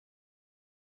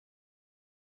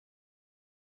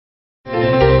Please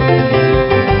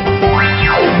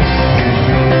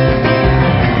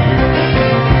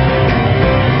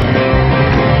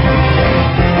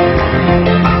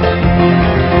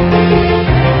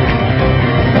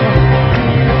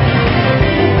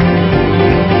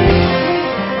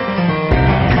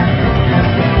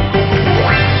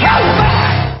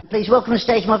welcome to the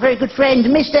stage my very good friend,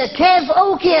 Mr. Kev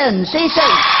Orkian. See you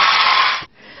soon.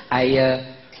 I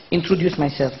introduce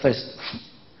myself first.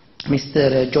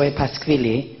 Mr. Joy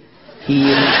Pasquilli,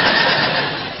 he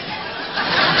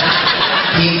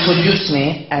introduced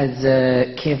me as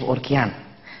Kev Orkian,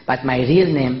 but my real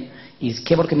name is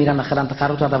Kev Orkian.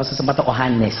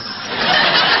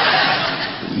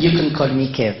 You can call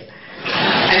me Kev.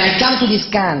 And I came to this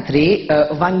country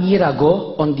 1 year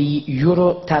ago on the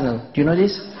Euro tunnel. Do you know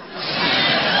this?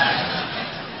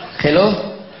 Hello?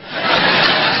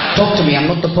 Talk to me, I'm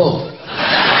not the Pope.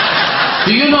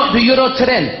 Do you know the Euro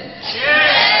train?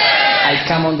 Yeah. I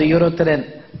come on the Euro train.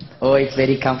 Oh, it's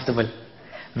very comfortable.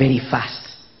 Very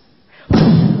fast.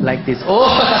 Like this. Oh!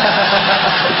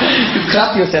 You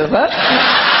clap yourself, huh?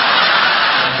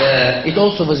 It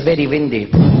also was very windy.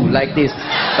 Like this.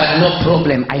 But no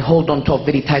problem. I hold on top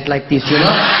very tight like this, you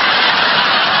know?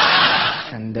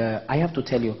 And I have to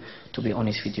tell you, to be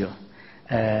honest with you,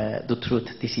 the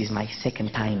truth, this is my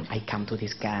second time I come to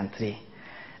this country.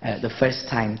 The first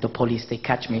time, the police, they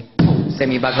catch me,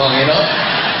 send me back home, you know?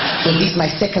 So this is my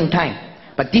second time.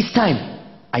 But this time,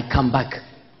 I come back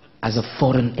as a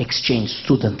foreign exchange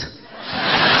student.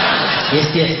 Yes,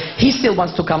 yes. He still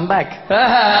wants to come back.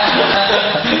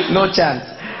 No chance.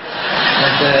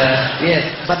 But,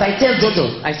 yes. But I tell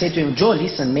Jojo, I say to him, Joe,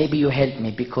 listen, maybe you help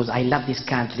me because I love this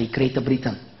country, Great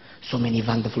Britain. So many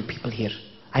wonderful people here.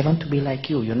 I want to be like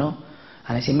you, you know?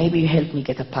 And I said, maybe you help me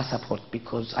get a passport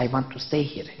because I want to stay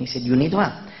here. And he said, you need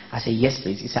one? I said, yes,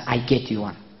 please. He said, I get you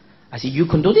one. I said, you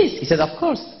can do this? He said, of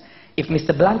course. If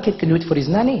Mr. Blanket can do it for his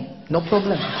nanny, no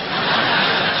problem.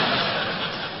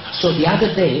 So the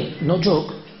other day, no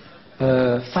joke,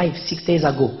 5-6 days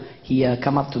ago, he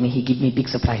come up to me, he gave me a big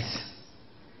surprise.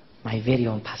 My very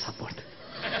own passport.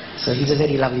 So he's a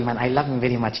very lovely man. I love him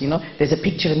very much, you know. There's a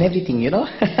picture and everything, you know.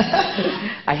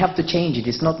 I have to change it.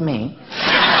 It's not me.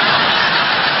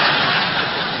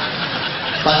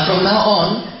 But from now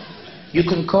on, you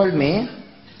can call me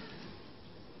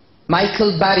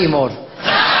Michael Barrymore.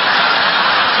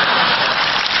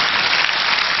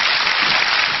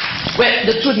 Well,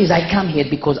 the truth is I come here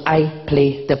because I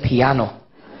play the piano.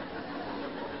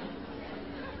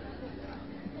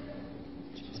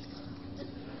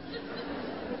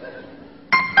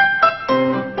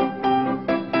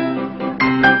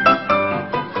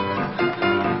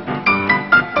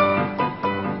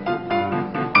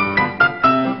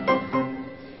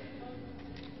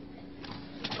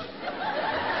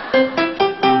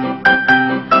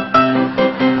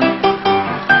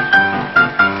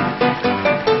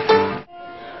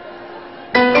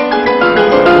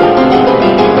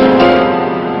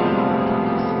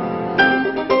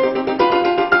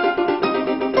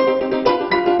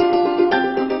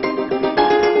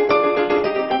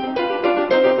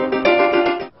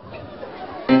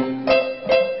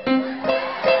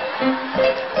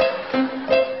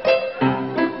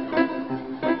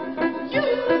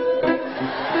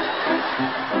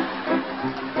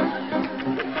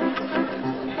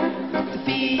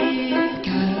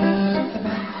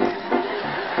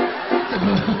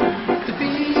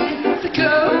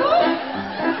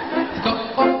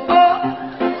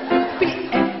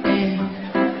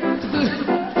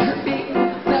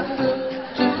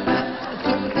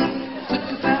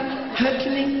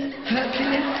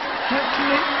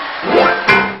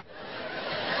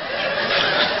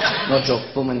 No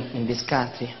joke, women in this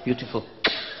country, beautiful.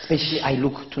 Especially I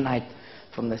look tonight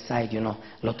from the side, you know,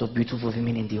 a lot of beautiful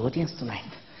women in the audience tonight.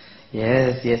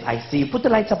 Yes, yes, I see. Put the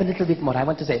lights up a little bit more. I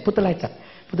want to say, put the lights up.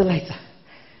 Put the lights up.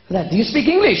 Do you speak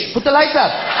English? Put the lights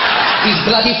up. These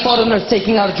bloody foreigners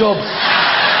taking our jobs.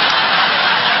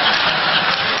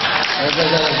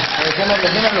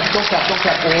 Don't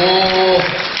clap.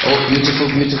 Oh, beautiful,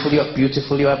 beautiful, you are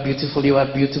beautiful, you are beautiful, you are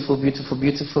beautiful, beautiful,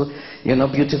 beautiful. You know,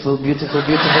 beautiful, beautiful,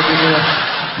 beautiful,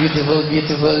 beautiful,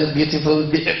 beautiful, beautiful,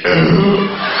 beautiful.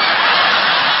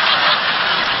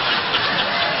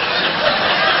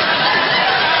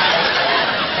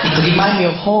 It reminds me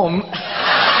of home.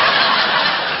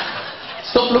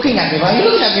 Stop looking at me. Why are you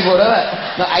looking at me for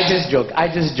that? No, I just joke. I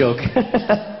just joke.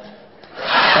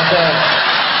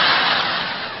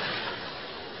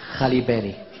 Halle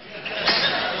Berry.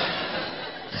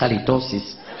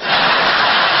 Halitosis.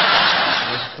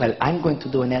 Well, I'm going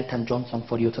to do an Elton John song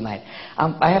for you tonight.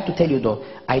 I have to tell you though,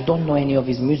 I don't know any of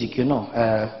his music, you know,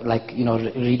 like, you know,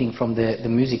 reading from the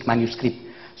music manuscript.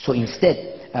 So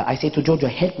instead, I said to Giorgio,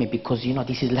 help me, because, you know,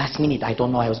 this is last minute. I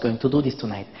don't know I was going to do this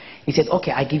tonight. He said,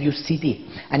 okay, I give you CD.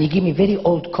 And he gave me very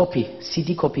old copy,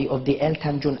 CD copy of the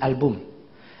Elton John album.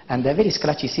 And a very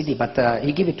scratchy CD, but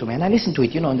he gave it to me. And I listened to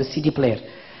it, you know, on the CD player.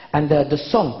 And the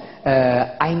song,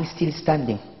 I'm Still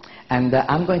Standing. And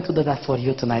I'm going to do that for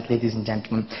you tonight, ladies and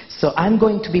gentlemen. So I'm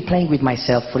going to be playing with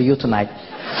myself for you tonight.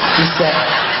 It's a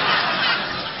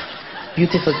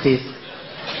beautiful piece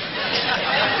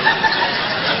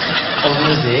of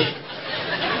music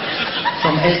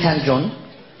from Elton John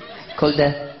called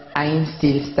I'm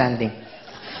Still Standing.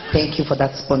 Thank you for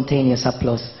that spontaneous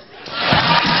applause.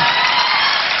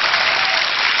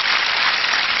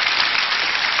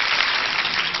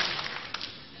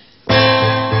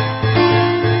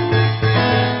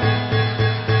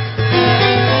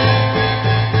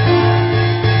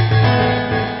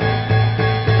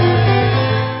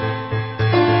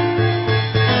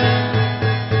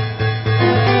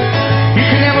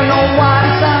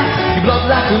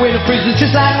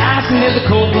 Just like ice, and there's a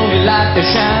cold gloomy light that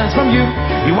shines from you.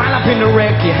 You wind up in the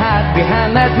wreck, you hide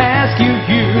behind that mask you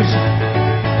use.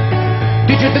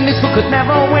 Did you think this fool could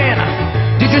never win?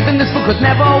 Did you think this fool could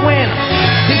never win?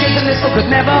 Did you think this fool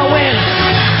could never win?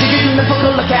 Did you think this fool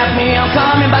could look at me? I'm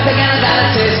coming back again, I got a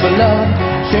taste for love.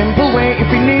 Simple way, if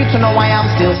you need to know why I'm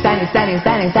still standing, standing,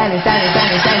 standing, standing, standing,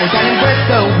 standing, standing, standing with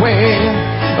the way.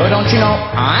 Oh, don't you know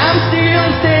I'm still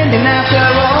standing after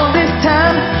all this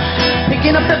time?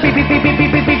 Picking up the beep, beep, beep, beep,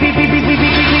 beep, beep, beep, beep, beep, beep, beep,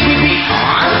 beep, beep, beep, beep.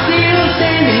 I'm still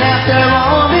standing after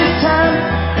all this time.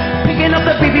 Picking up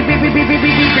the beep, beep, beep, beep, beep, beep,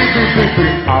 beep, beep, beep, beep,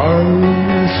 beep.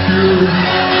 I'm still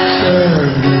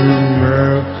standing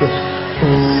after all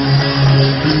this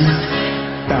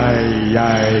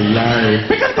time.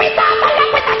 Because we thought I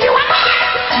love with you.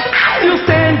 I'm still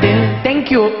standing. Thank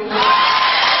you.